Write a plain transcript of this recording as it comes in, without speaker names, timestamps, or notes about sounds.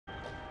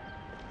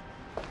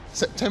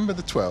September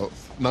the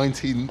 12th,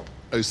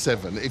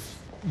 1907, if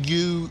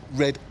you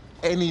read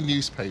any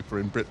newspaper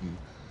in Britain,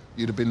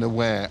 you'd have been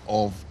aware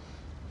of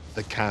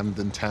the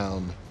Camden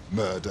Town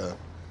murder.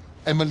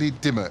 Emily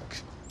Dimmock,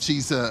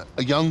 she's a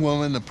young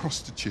woman, a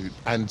prostitute,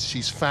 and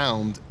she's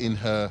found in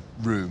her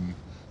room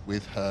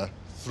with her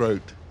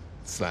throat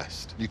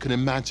slashed. You can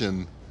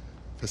imagine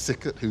for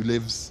Sickert, who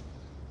lives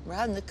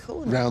round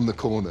the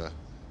corner,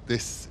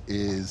 this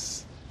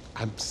is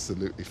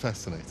absolutely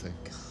fascinating.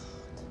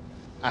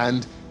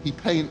 And he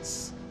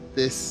paints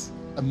this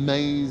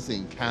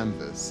amazing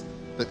canvas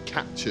that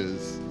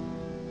captures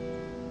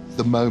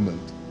the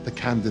moment, the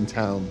Camden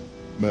Town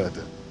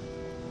murder.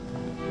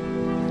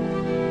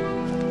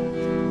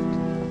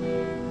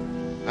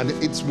 And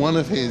it's one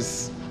of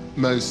his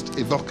most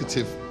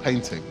evocative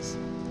paintings.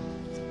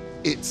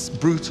 It's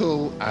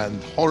brutal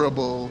and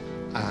horrible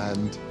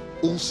and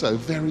also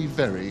very,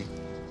 very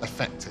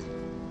affecting.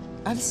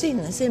 I've seen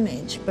this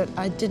image, but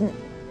I didn't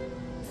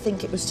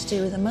think it was to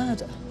do with a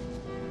murder.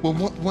 Well,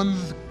 one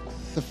of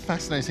the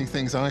fascinating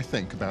things I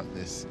think about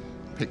this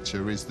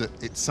picture is that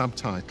it's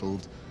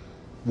subtitled,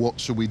 "What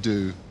Shall We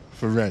Do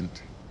for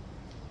Rent?"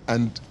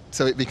 And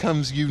so it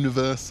becomes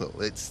universal.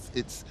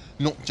 It's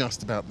not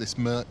just about this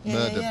murder,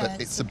 but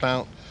it's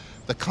about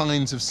the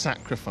kinds of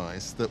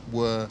sacrifice that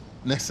were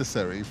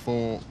necessary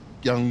for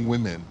young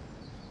women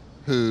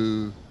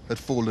who had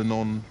fallen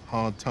on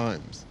hard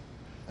times.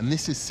 And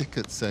this is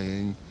Sickert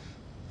saying,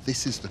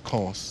 this is the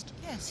cost.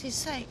 Yes,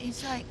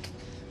 he's like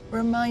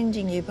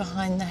reminding you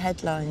behind the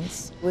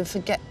headlines.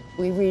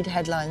 We read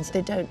headlines,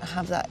 they don't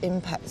have that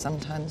impact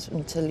sometimes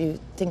until you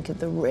think of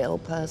the real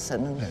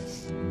person.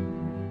 Yes.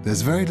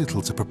 There's very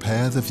little to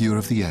prepare the viewer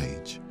of the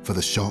age for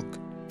the shock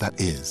that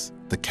is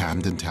the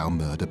Camden Town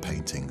murder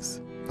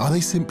paintings. Are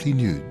they simply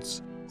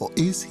nudes, or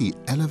is he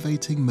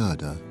elevating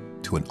murder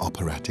to an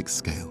operatic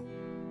scale?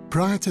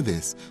 Prior to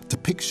this,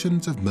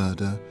 depictions of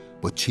murder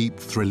were cheap,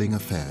 thrilling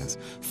affairs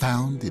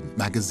found in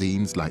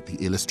magazines like the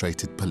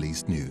Illustrated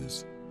Police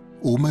News,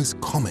 almost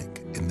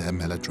comic in their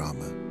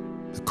melodrama.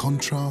 The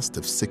contrast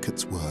of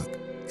Sickert's work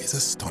is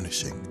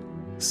astonishing.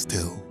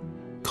 Still,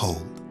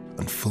 cold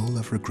and full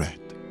of regret,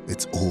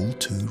 it's all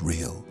too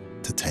real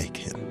to take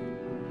him.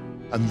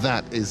 And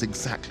that is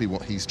exactly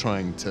what he's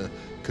trying to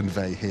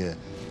convey here.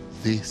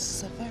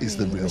 This is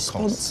the real cost.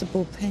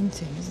 Responsible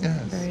painting, isn't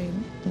it? Very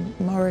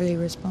morally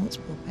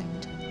responsible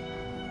painting.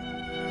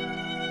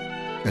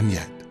 And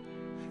yet,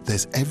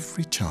 there's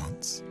every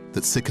chance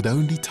that Sickert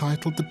only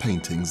titled the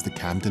paintings The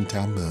Camden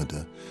Town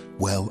Murder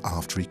well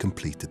after he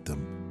completed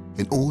them,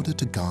 in order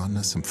to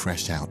garner some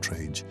fresh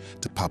outrage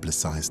to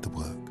publicise the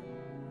work.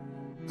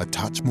 A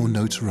touch more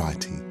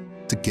notoriety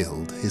to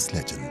gild his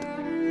legend.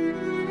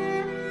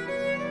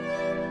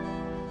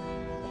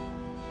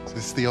 So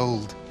this is the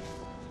old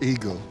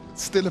Eagle.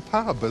 It's still a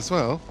pub as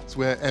well. It's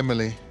where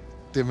Emily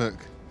Dimmock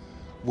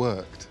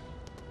worked.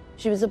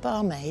 She was a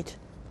barmaid.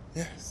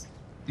 Yes.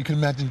 You can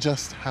imagine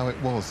just how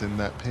it was in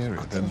that period.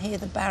 I can hear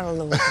the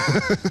barrel of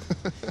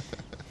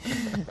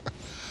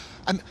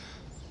And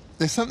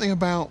there's something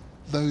about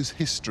those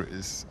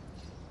histories,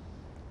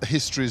 the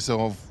histories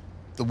of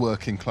the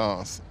working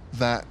class,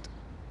 that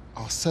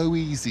are so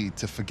easy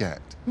to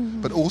forget,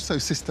 but also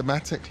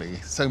systematically,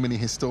 so many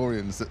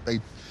historians that they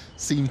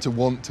seem to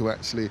want to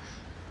actually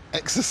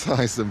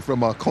exercise them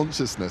from our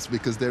consciousness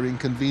because they're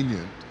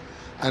inconvenient.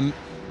 And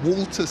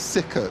Walter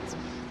Sickert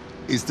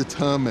is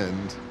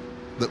determined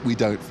that we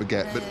don't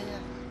forget,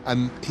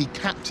 and he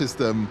captures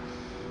them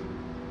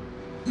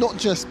not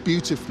just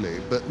beautifully,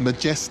 but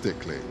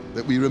majestically,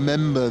 that we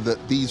remember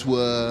that these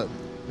were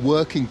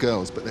working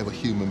girls, but they were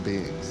human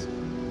beings.